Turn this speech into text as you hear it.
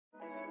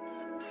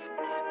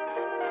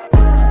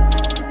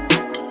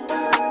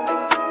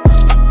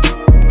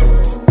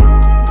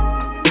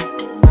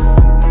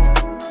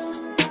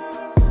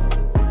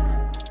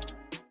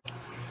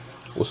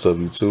What's up,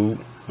 YouTube?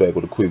 Back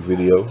with a quick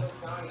video.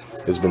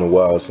 It's been a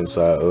while since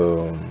I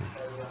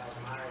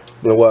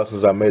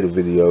made a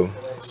video,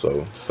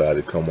 so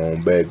decided to come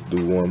on back,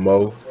 do one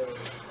more.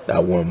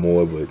 Not one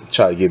more, but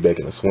try to get back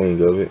in the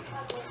swing of it.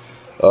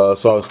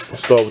 So I'll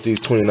start with these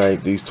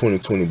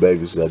 2020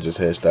 babies that I just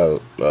hatched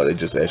out. They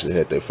just actually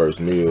had their first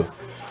meal.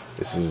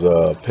 This is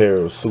a pair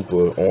of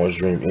super orange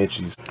dream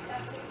inchies.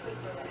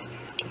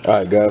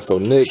 Alright guys, so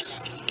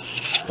next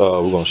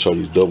we're gonna show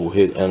these double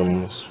hit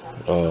animals.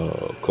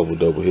 A couple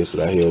double hits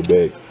that I held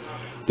back.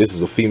 This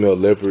is a female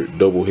leopard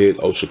double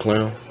hit ultra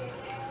clown.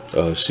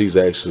 She's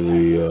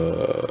actually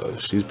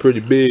she's pretty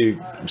big.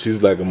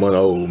 She's like a month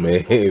old,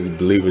 man.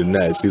 Believe it or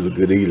not, she's a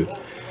good eater.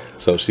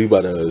 So she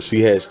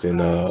hatched in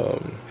I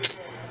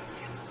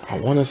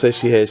want to say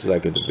she hatched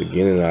like at the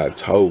beginning of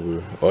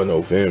October or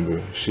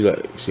November. She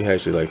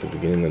hatched like the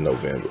beginning of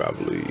November, I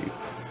believe.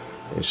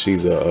 And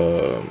she's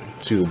a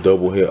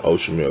double hit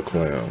ultra male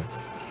clown,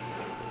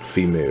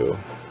 female.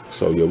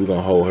 So yeah, we're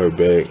gonna hold her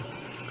back,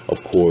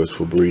 of course,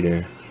 for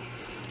breeding.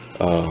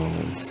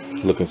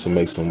 Looking to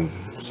make some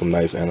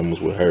nice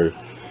animals with her.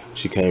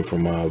 She came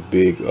from my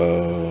big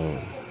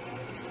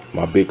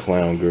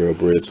clown girl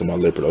bred to my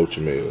leopard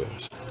ultra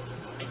males.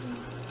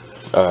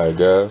 Alright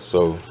guys,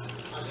 so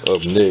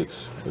up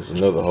next is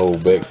another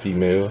hold back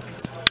female.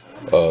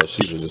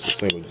 She's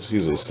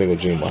a single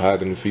gene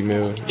mahogany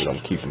female that I'm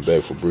keeping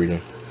back for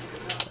breeding.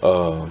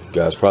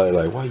 Guys probably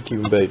like, why you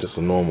keeping back just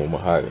a normal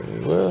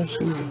mahogany? Well,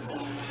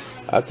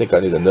 I think I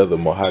need another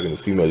mahogany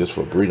female just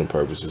for breeding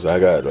purposes. I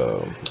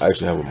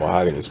actually have a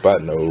mahogany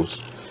spot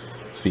nose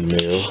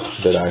female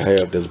that I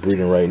have that's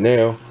breeding right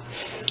now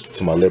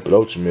to my leopard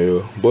ultra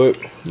male. But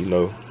you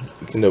know,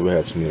 you can never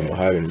have too many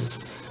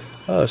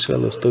mahoganies. Oh, she got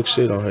a little stuck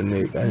shit on her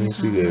neck. I didn't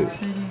see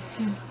that.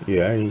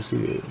 Yeah, I didn't even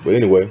see that. But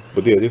anyway,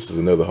 yeah, this is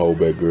another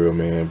holdback girl,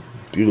 man.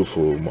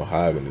 Beautiful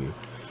mahogany.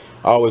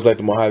 I always liked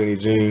the mahogany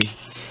gene.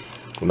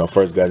 When I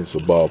first got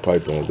into ball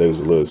pythons, they was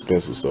a little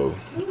expensive, so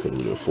I couldn't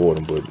really afford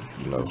them. But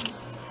you know,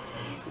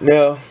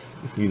 now,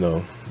 you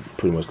know,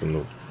 pretty much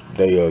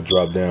they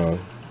drop down.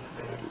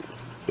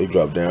 They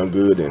drop down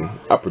good, and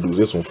I produced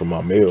this one for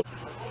my male.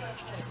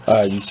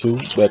 Alright, YouTube,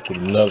 back with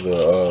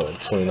another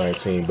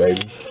 2019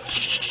 baby.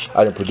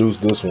 I didn't produce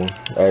this one.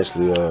 I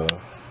actually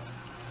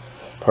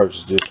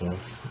purchased this one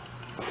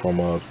from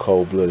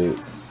Cold-Blooded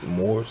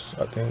Moors,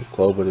 I think.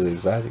 Cold-Blooded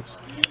Exotics.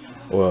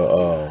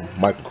 Or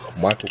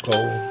Michael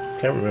Cole.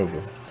 Can't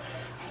remember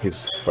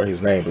his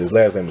name, but his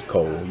last name is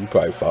Cole. You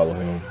probably follow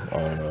him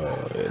on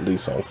at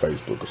least on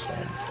Facebook or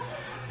something.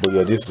 But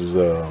yeah, this is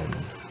a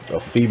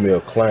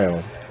female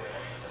clown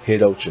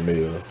head ultra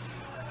male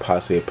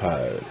posse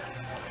pod.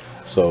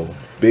 So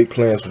big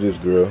plans for this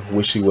girl.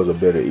 Wish she was a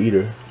better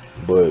eater,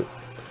 but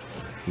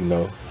you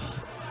know,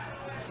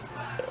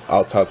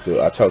 I talked to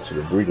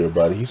the breeder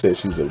about it. He said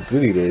she was a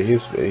good eater at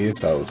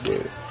his house,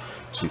 but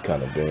she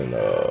kind of been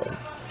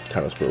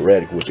kind of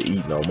sporadic with the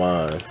eating on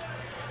mine.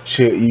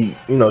 She'll eat,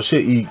 you know, she'll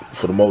eat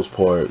for the most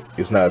part.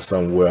 It's not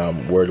something where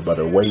I'm worried about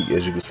her weight.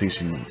 As you can see,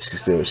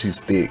 she's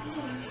thick,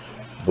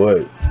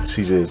 but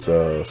she just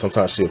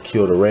sometimes she'll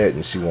kill the rat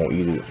and she won't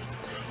eat it,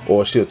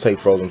 or she'll take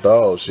frozen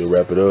thaws, she'll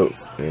wrap it up,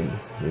 and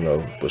you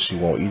know, but she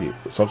won't eat it.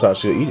 But sometimes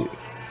she'll eat it.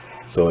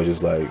 So it's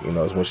just like, you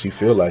know, it's when she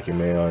feel like it,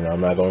 man. I'm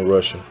not gonna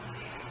rush her.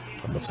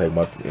 I'm gonna take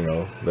my, you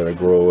know, let her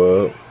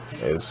grow up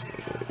as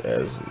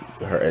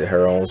her at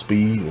her own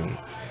speed, and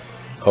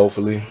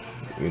hopefully,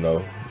 you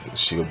know,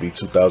 she'll be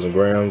 2,000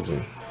 grams,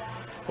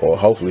 or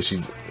hopefully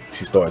she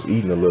starts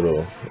eating a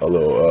little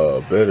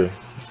better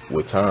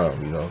with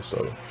time, you know.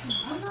 So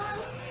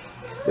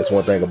that's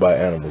one thing about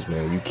animals,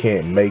 man. You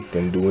can't make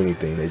them do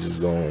anything.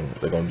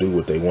 They're gonna do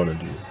what they want to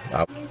do.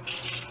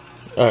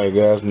 Alright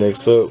guys,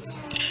 next up,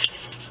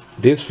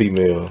 this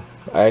female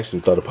I actually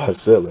thought about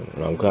selling,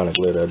 and I'm kind of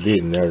glad I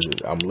didn't.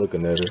 I'm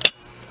looking at her.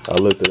 I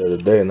looked at her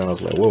today and I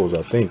was like, what was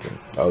I thinking?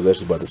 I was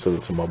actually about to sell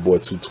it to my boy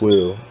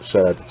 212.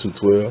 Shout out to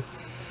 212.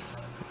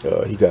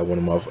 He got one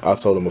of my, I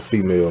sold him a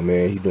female,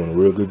 man. He doing a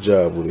real good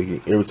job with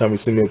it. Every time he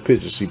send me a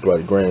picture, she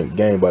probably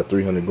gained about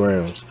 300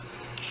 grams.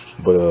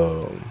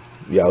 But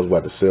yeah, I was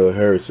about to sell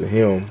her to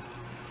him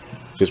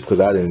just because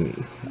I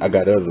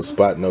got other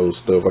spot nose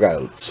stuff. I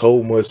got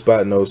so much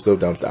spot nose stuff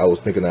that I was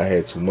thinking I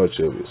had too much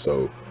of it.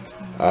 So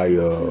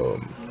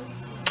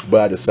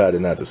but I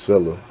decided not to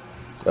sell her.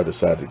 I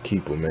decided to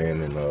keep her,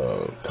 man, and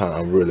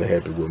I'm really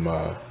happy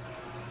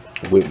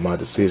with my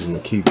decision to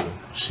keep her.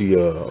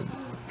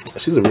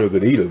 She's a real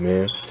good eater,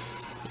 man,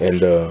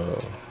 and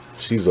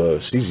she's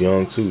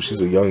young too.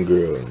 She's a young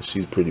girl and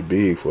she's pretty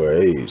big for her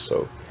age.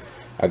 So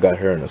I got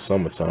her in the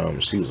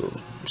summertime. She was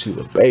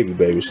a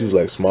baby. She was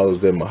like small as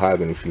that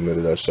mahogany female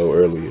that I showed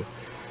earlier.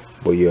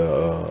 But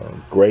yeah,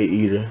 great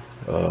eater,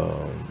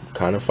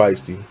 kind of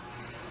feisty.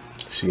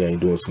 She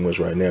ain't doing so much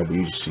right now,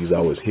 but she's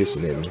always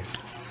hissing at me.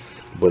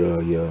 But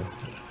yeah,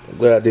 I'm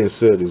glad I didn't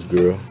sell this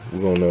girl.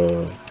 We're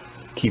gonna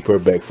keep her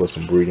back for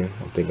some breeding.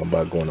 I'm thinking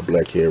about going the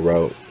black hair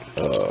route.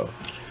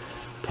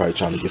 Probably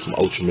trying to get some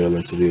ultra male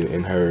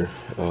in her,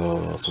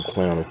 some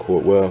clown, of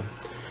course. Well,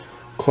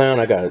 Clown,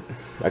 I got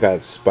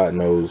spot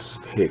nose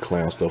head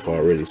clown stuff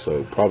already,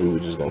 so probably we're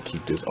just gonna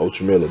keep this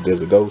Ultra Male or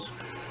Desert Ghost,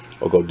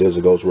 or go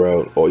Desert Ghost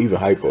route, or even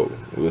Hypo.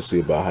 We'll see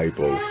about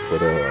Hypo, but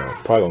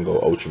probably gonna go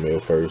Ultra Male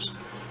first.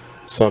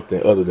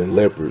 Something other than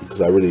leopard,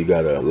 because I really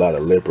got a lot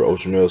of leopard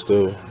Ultra Male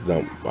stuff.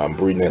 I'm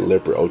breeding that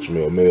leopard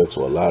Ultra Male to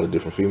a lot of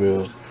different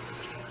females,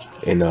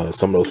 and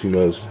some of those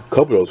females, a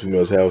couple of those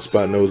females have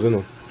spot nose in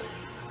them.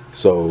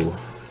 So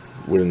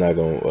we're not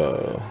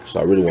gonna. So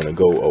I really want to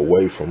go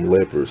away from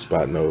leopard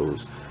spot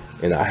nose,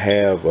 and I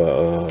have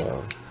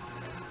a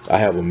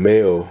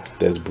male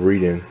that's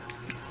breeding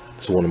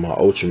to one of my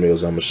Ultra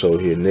Males I'm gonna show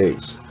here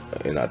next,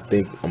 and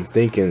I'm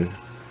thinking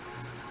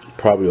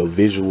probably a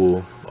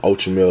visual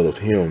Ultra Male of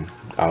him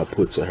I'll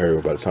put to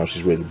her. By the time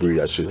she's ready to breed,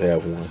 I should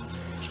have one.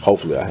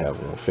 Hopefully I have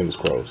one, fingers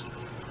crossed.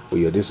 But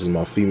yeah, this is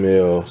my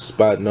female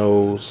spot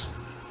nose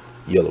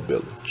yellow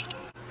belly.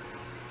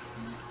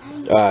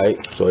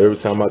 Alright, so every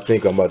time I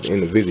think I'm about to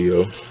end the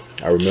video,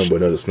 I remember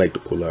another snake to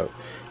pull out.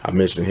 I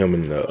mentioned him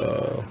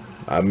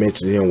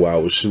while I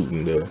was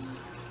shooting the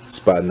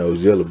spot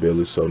nose yellow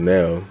belly, so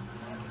now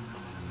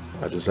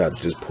I just have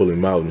to just pull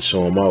him out and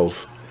show him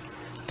off.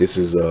 This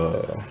is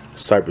a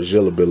Cypress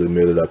yellow belly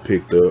male that I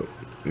picked up,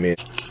 man.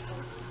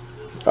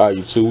 Alright,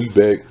 you two, we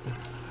back.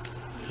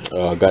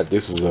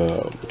 This is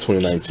a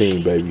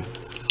 2019 baby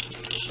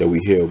that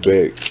we held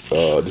back.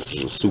 This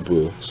is a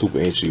super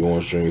inchy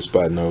orange string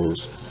spot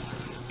nose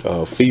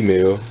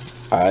female.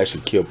 I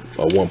actually kept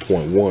a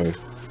 1.1.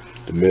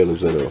 The male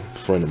is at a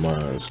friend of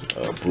mine's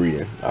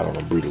breeding. I don't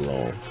know, breed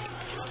alone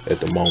at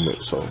the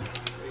moment, so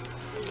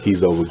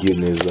he's over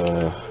getting his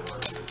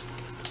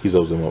he's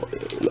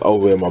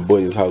over at my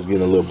buddy's house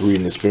getting a little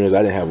breeding experience.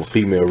 I didn't have a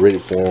female ready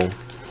for him.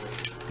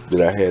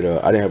 I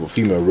didn't have a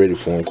female ready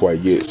for him quite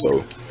yet,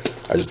 so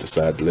I just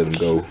decided to let him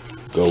go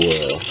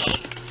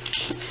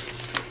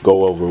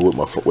over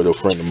with a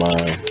friend of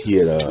mine. He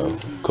had a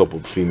couple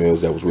of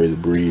females that was ready to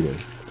breed and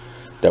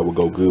that would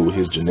go good with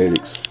his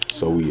genetics,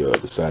 so we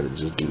decided to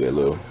just do that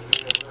little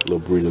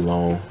breed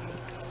alone.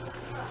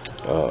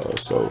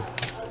 So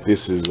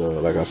this is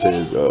like I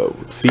said,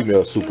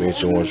 female super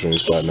inch orange string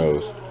spot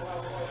nose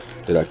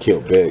that I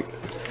kept back.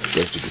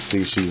 As you can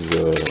see, she's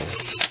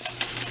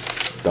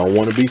don't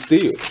want to be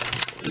still.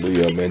 But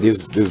yeah, man,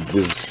 this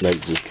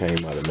snake just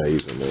came out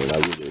amazing, man. I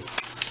really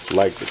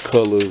like the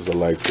colors, I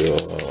like the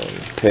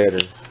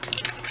pattern,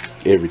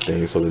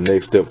 everything. So the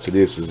next step to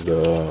this is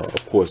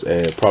of course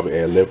probably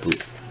add leopard.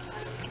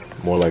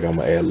 More like I'm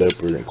gonna add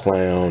leopard and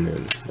clown,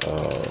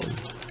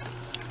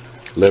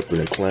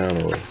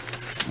 or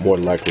more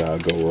than likely I'll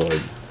go I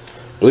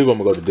believe I'm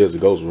gonna go the Desert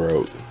Ghost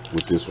route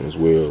with this one as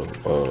well.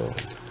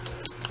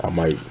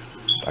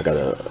 I got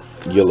a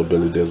yellow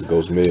belly Desert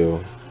Ghost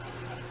male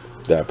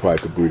that I probably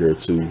could breed her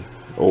too,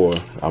 or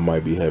I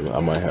might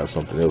have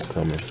something else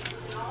coming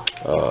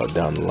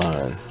down the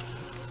line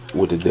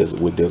with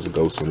Desert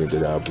Ghost in it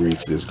that I'll breed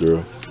to this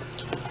girl.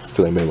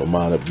 Still ain't made my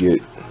mind up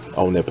yet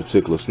on that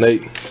particular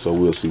snake, so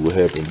we'll see what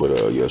happens.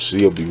 But yeah,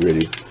 she'll be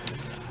ready.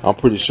 I'm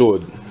pretty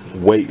sure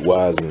weight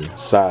wise and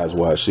size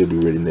wise she'll be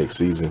ready next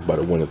season by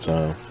the winter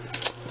time.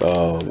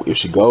 If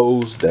she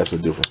goes, that's a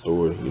different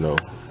story, you know.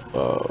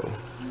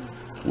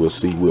 We'll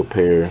see. We'll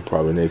pair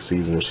probably next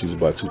season when she's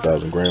about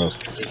 2,000 grams.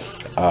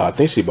 I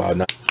think she about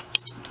 9.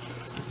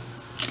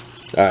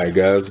 Alright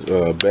guys,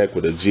 back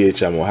with a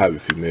GHI Mojave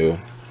female.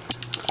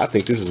 I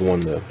think this is one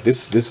of the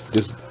this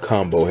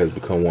combo has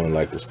become one of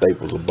like the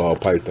staples of ball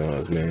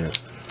pythons, man.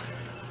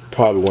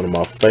 Probably one of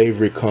my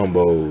favorite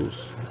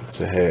combos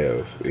to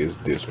have is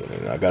this one,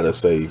 and I gotta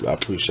say I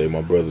appreciate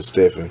my brother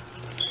Stephen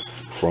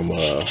from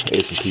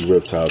S&P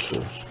Reptiles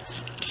for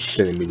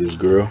sending me this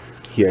girl.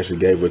 He actually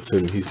gave it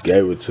to me. He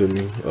gave it to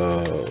me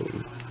a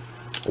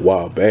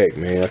while back,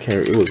 man.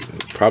 It was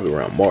probably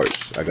around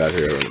March. I got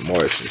her in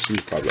March, and she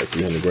was probably like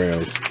 300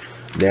 grams.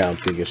 Now I'm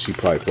thinking she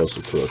probably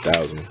closer to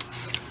 1,000.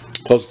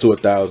 Close to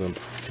 1,000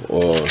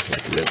 or like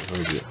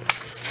 1,100.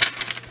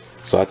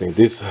 So I think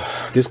this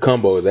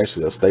combo is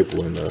actually a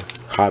staple in the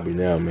hobby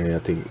now, man. I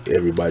think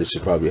everybody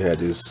should probably have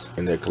this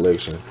in their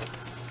collection.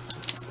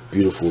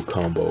 Beautiful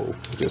combo,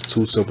 just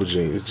two simple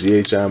genes,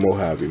 GHI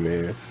Mojave,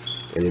 man,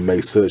 and it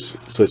makes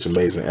such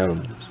amazing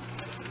animals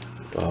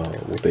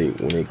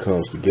when it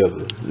comes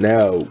together.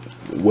 Now,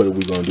 what are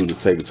we gonna do to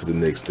take it to the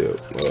next step?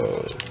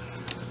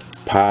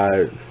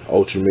 Pied,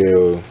 Ultra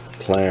Male,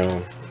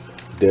 Clown,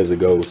 Desert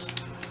Ghost.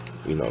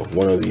 You know,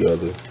 one or the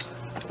other.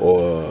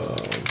 Or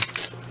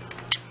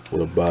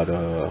what about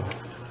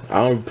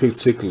I don't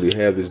particularly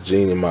have this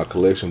gene in my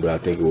collection, but I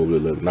think it will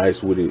really look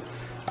nice with it.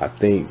 I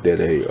think that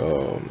a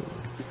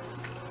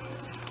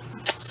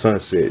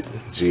sunset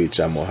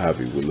GHI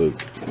Mojave would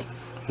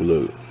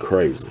look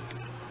crazy.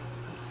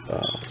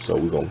 So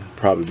we're gonna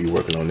probably be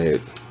working on that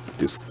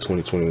this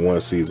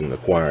 2021 season,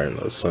 acquiring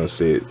a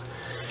sunset,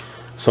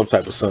 some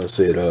type of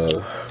sunset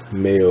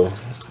male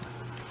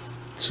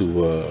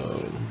to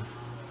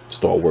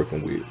start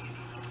working with.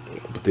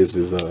 But this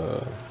is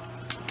a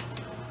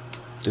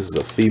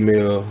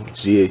female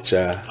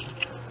GHI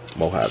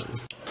Mojave.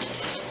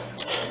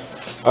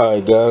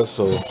 Alright guys,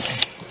 so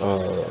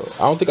I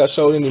don't think I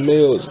showed any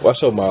males. Well, I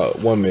showed my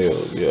one male.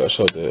 Yeah, I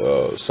showed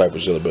the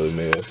Cypress Yellow Belly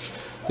male.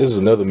 This is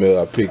another male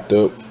I picked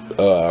up.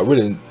 I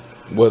really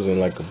wasn't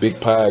like a big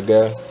pie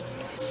guy,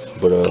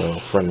 but a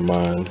friend of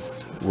mine,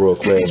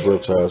 World Class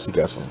Reptiles, he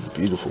got some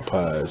beautiful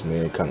pies,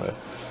 man. Kind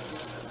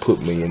of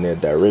put me in that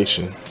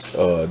direction.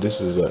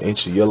 This is an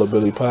Inchy Yellow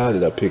Belly pie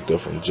that I picked up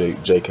from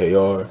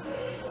JKR.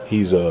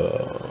 He's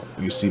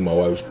you see my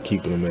wife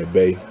keeping him at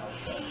bay.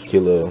 He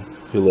a little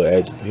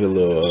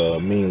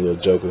mean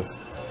little joker.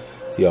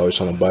 He always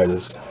trying to bite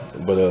us,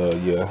 but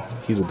yeah,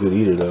 he's a good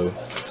eater though.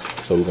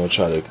 So we're gonna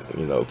try to,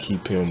 you know,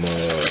 keep him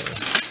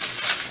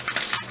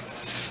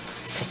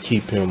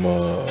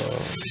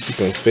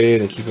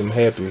fed and keep him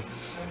happy.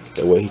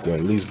 That way he can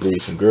at least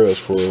breed some girls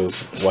for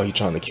us while he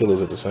trying to kill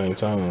us at the same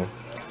time.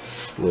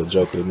 Little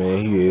joker, man.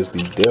 He is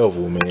the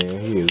devil, man.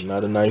 He is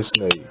not a nice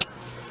snake,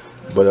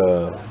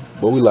 but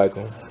we like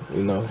him,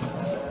 you know.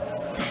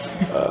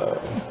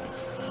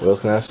 What else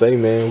can I say,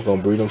 man? We're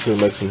gonna breed him to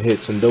make some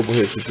hits and double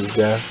hits with this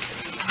guy.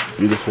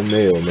 Beautiful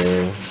male,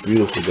 man.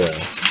 Beautiful guy.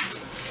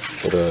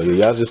 But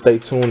yeah, y'all just stay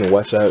tuned and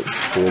watch out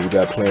for what we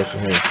got planned for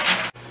him.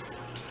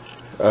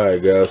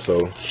 Alright guys,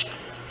 so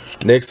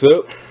next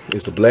up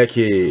is the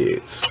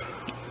blackheads.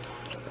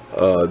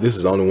 This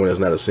is the only one that's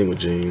not a single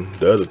gene.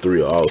 The other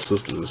three are all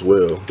sisters as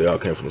well. They all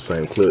came from the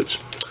same clutch.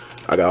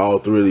 I got all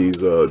three of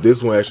these.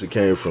 This one actually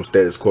came from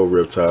Status Quo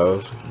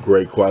Reptiles.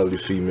 Great quality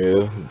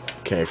female.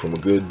 Came from a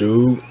good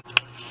dude.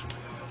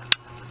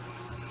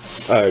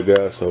 Alright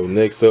guys, so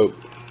next up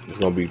it's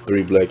gonna be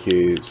 3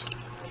 blackheads.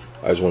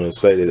 I just want to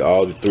say that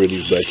all the 3 of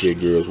these blackhead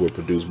girls were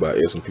produced by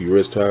S&P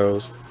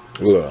Reptiles.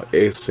 Well,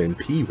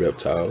 S&P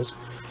Reptiles.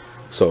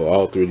 So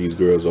all 3 of these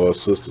girls are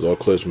sisters, all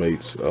clutch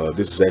mates.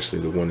 This is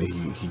actually the one that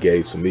he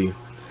gave to me.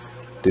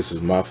 This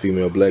is my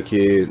female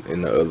blackhead,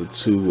 and the other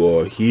 2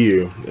 are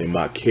here in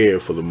my care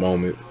for the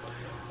moment.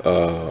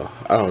 I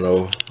don't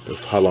know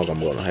how long I'm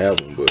gonna have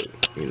them, but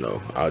you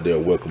know, they're a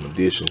welcome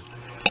addition.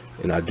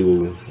 And I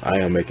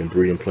am making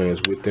breeding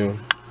plans with them,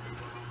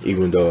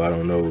 even though I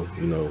don't know,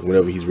 you know,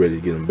 whenever he's ready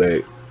to get them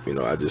back, you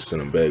know, I just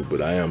send them back.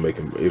 But I am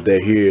making, if they're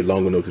here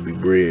long enough to be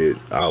bred,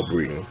 I'll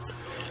breed them.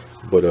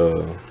 But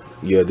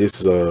yeah,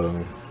 this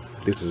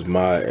is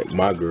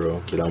my girl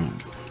that I'm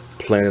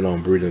planning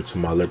on breeding to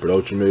my leopard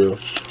ultra male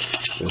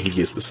when he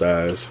gets the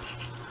size.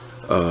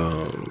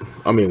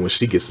 I mean, when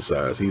she gets the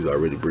size, he's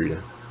already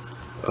breeding.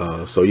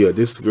 So yeah,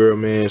 this girl,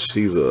 man,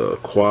 she's a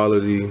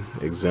quality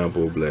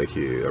example of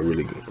blackhead. I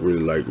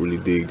really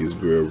dig this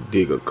girl.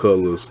 Dig her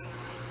colors.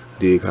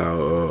 Dig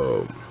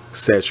how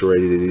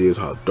saturated it is.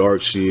 How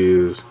dark she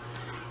is.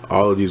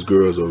 All of these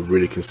girls are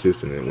really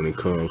consistent when it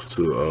comes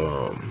to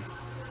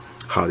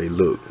how they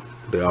look.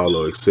 They all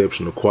are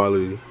exceptional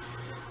quality.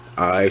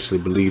 I actually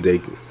believe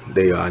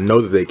I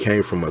know that they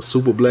came from a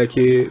super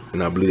blackhead,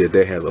 and I believe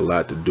that has a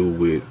lot to do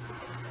with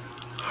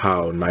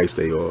how nice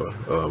they are.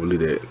 I believe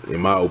that,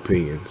 in my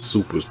opinion,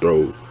 supers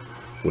throw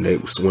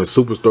when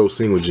supers throw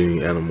single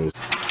gene animals.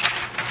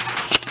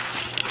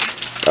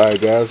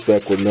 Alright guys,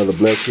 back with another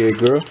blackhead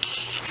girl.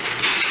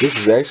 This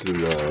is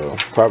actually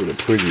probably the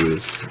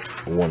prettiest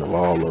one of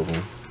all of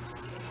them.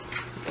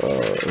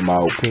 In my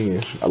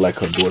opinion, I like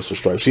her dorsal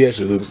stripe. She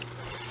actually looks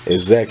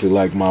exactly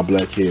like my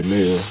blackhead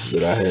male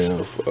that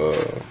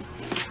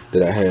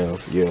I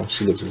have. Yeah,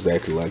 she looks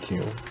exactly like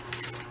him.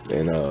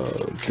 And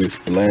this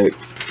black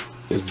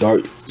is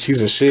dark.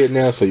 She's in shed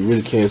now, so you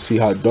really can't see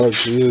how dark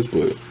she is,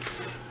 but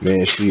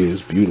man, she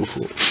is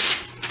beautiful.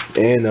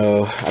 And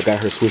I got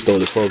her switched over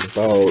to frozen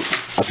thawed.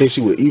 I think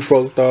she would eat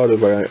frozen thawed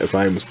if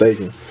I ain't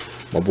mistaken.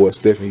 My boy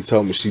Stephanie, he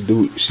told me she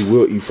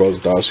will eat frozen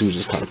thawed. She was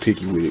just kind of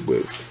picky with it,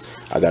 but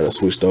I got her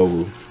switched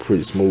over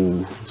pretty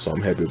smooth, so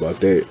I'm happy about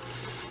that.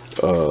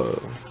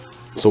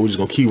 So we're just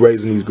gonna keep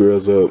raising these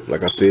girls up.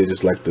 Like I said,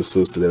 just like the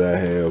sister that I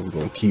have, we're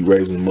gonna keep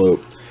raising them up.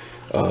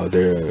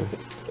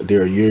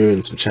 They're a year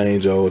and some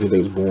change old. I think they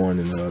was born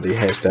and they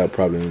hatched out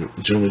probably in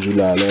June or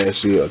July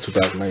last year,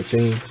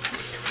 2019.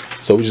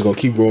 So we're just gonna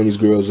keep growing these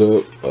girls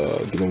up,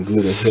 get them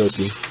good and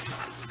healthy,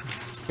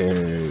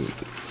 and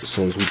as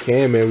soon as we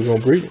can, man, we're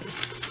gonna breed them.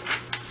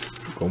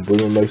 Gonna breed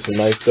them, make some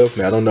nice stuff,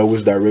 man. I don't know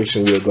which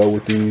direction we'll go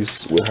with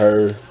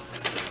her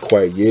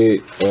quite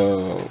yet.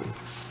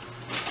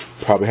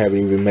 Probably haven't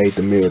even made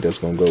the meal that's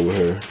gonna go with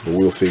her, but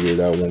we'll figure it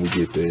out when we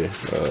get there.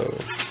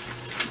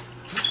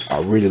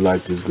 I really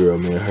like this girl,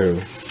 man. Her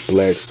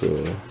blacks,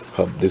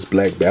 this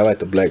black back. I like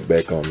the black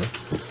back on her.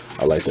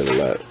 I like that a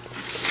lot.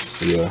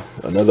 Yeah,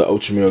 another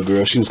ultra male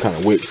girl. She was kind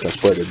of wet because I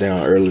sprayed her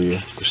down earlier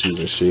because she was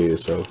in shed.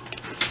 So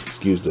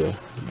excuse the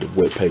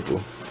wet paper.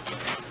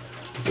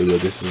 But yeah,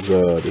 this is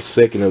the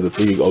second of the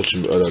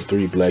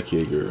three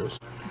blackhead girls.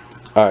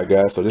 All right,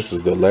 guys. So this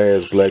is the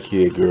last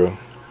blackhead girl.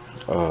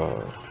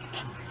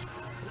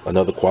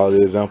 Another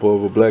quality example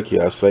of a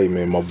blackhead. I say,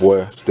 man, my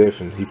boy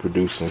Stephen, he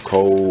produced some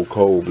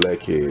cold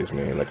blackheads,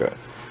 man. Like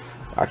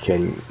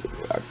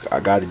I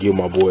got to give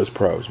my boy his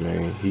props,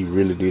 man. He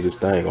really did his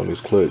thing on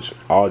this clutch.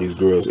 All these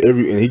girls, and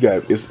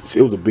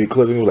it was a big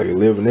clutch. It was like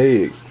 11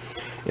 eggs,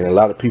 and a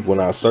lot of people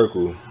in our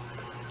circle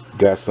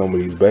got some of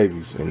these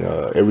babies, and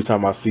every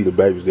time I see the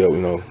babies,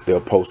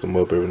 they'll post them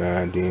up every now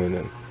and then,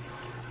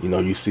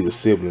 and you see the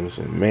siblings,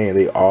 and man,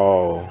 they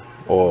all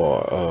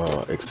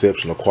are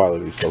exceptional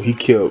quality. So he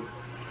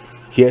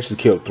actually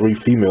kept 3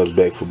 females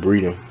back for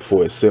breeding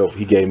for itself.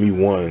 He gave me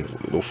one,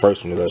 the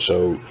first one that I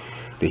showed.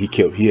 That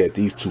he had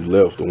these 2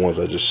 left, the ones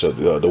I just showed,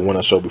 the one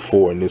I showed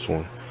before, and this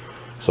one.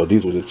 So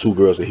these were the 2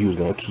 girls that he was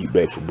gonna keep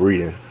back for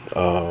breeding.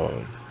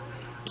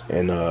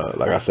 And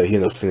like I said, he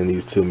ended up sending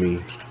these to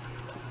me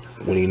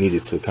when he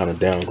needed to kind of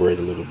downgrade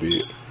a little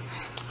bit.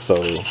 So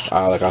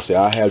like I said,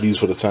 I have these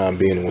for the time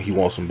being, and when he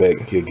wants them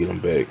back, he'll get them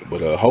back.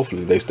 But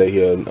hopefully they stay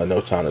here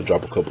enough time to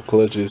drop a couple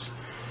clutches,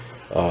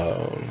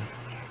 and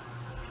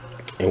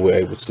we're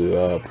able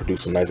to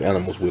produce some nice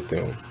animals with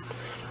them.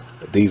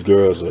 These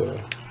girls are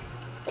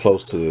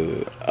close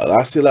to,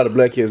 I see a lot of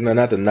blackheads now,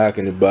 not to knock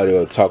anybody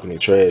or talking their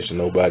trash to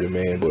nobody,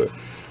 man, but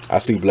I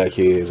see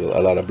blackheads, a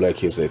lot of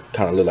blackheads that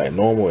kind of look like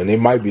normal, and it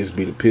might just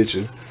be the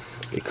picture.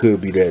 It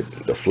could be that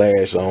the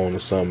flash on or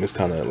something. It's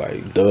kind of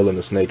like dulling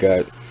the snake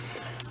out.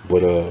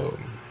 But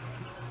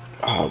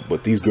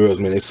these girls,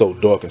 man, they're so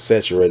dark and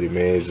saturated,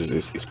 man.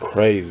 It's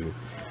crazy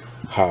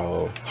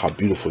how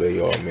beautiful they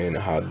are, man,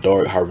 and how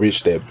dark, how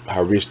rich they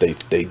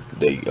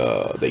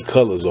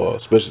colors are,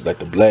 especially like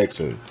the blacks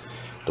and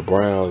the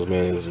browns,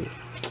 man. Is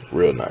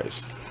real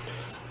nice.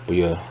 But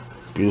yeah,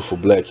 beautiful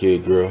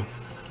blackhead girl.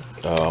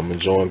 I'm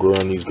enjoying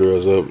growing these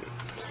girls up,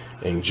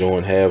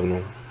 enjoying having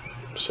them.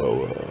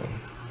 So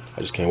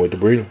I just can't wait to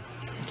breed them.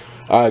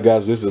 Alright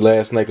guys, this is the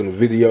last snake in the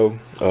video.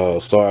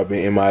 Sorry I've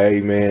been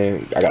MIA,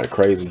 man. I got a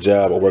crazy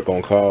job. I work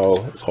on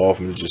call. It's hard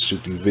for me to just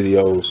shoot these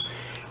videos,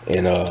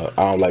 and I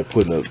don't like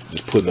putting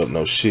up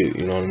no shit,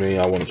 you know what I mean?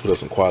 I want to put up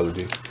some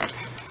quality.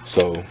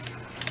 So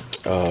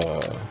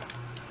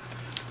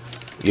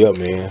yeah,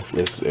 man,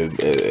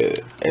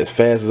 as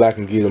fast as I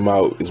can get them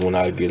out is when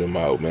I get them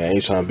out, man. I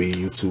ain't trying to be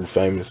YouTube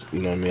famous, you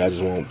know what I mean? I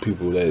just want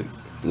people that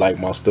like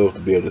my stuff to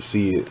be able to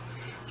see it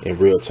in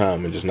real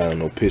time and just not on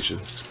no picture.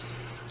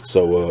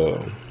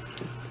 So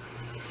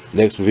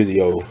next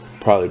video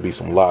probably be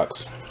some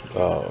locks.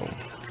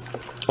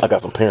 I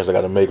got some parents I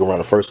got to make around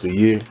the first of the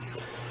year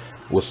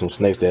with some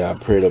snakes that I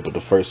paired up at the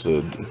 1st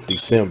of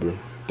December.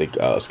 They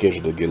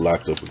scheduled to get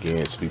locked up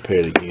again, to be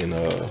paired again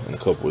in a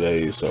couple of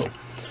days. So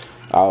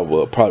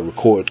I'll probably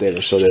record that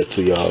and show that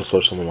to y'all, so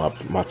some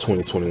of my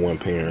 2021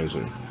 pairings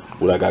and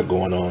what I got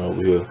going on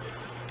over here.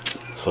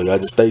 So y'all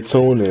just stay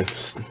tuned and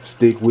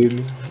stick with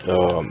me.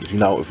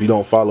 If you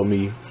don't follow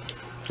me,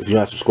 if you're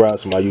not subscribed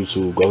to my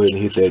YouTube, go ahead and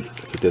hit that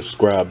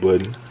subscribe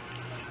button.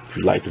 If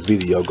you like the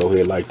video, go ahead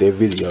and like that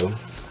video.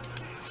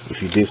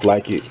 If you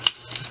dislike it,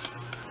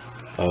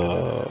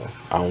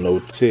 I don't know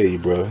what to tell you,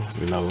 bro.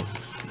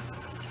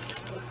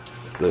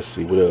 Let's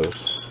see what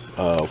else.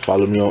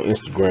 Follow me on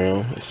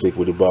Instagram at Sick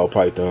with the Ball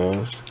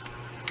Pythons.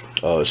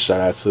 Shout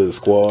out to the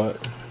squad.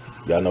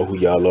 Y'all know who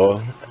y'all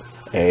are.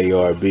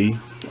 AARB.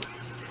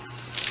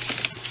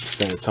 It's the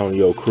San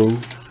Antonio crew.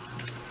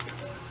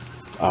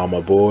 All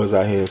my boys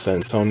out here in San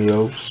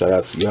Antonio. Shout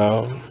out to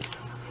y'all.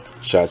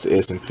 Shout out to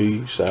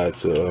S&P. Shout out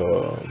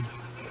to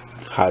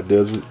High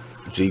Desert,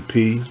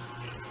 GP,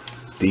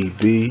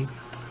 DB,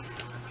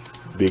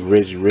 Big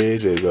Reggie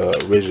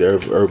at Reggie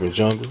Urban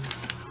Jungle.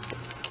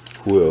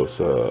 Who else?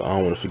 I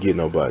don't want to forget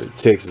nobody.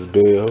 Texas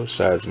Bell.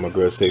 Shout out to my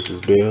girl Texas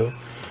Bell.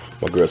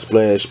 My girl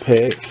Splash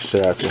Pack.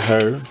 Shout out to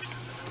her.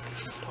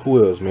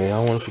 Who else, man? I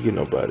don't want to forget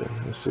nobody.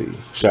 Let's see.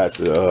 Shout out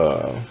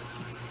to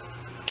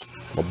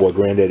my boy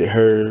Granddaddy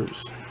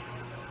Herbs.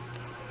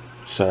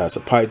 Shout out to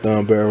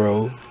Python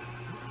Barrow.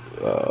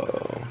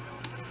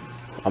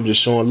 I'm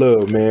just showing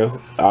love, man.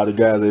 All the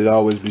guys that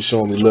always be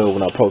showing me love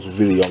when I post a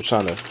video. I'm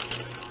trying to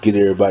get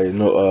everybody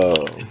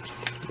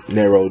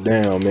narrowed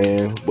down,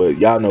 man. But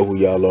y'all know who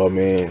y'all are,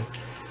 man.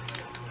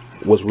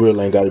 What's real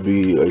ain't got to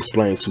be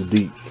explained too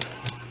deep.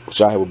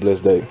 Y'all have a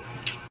blessed day.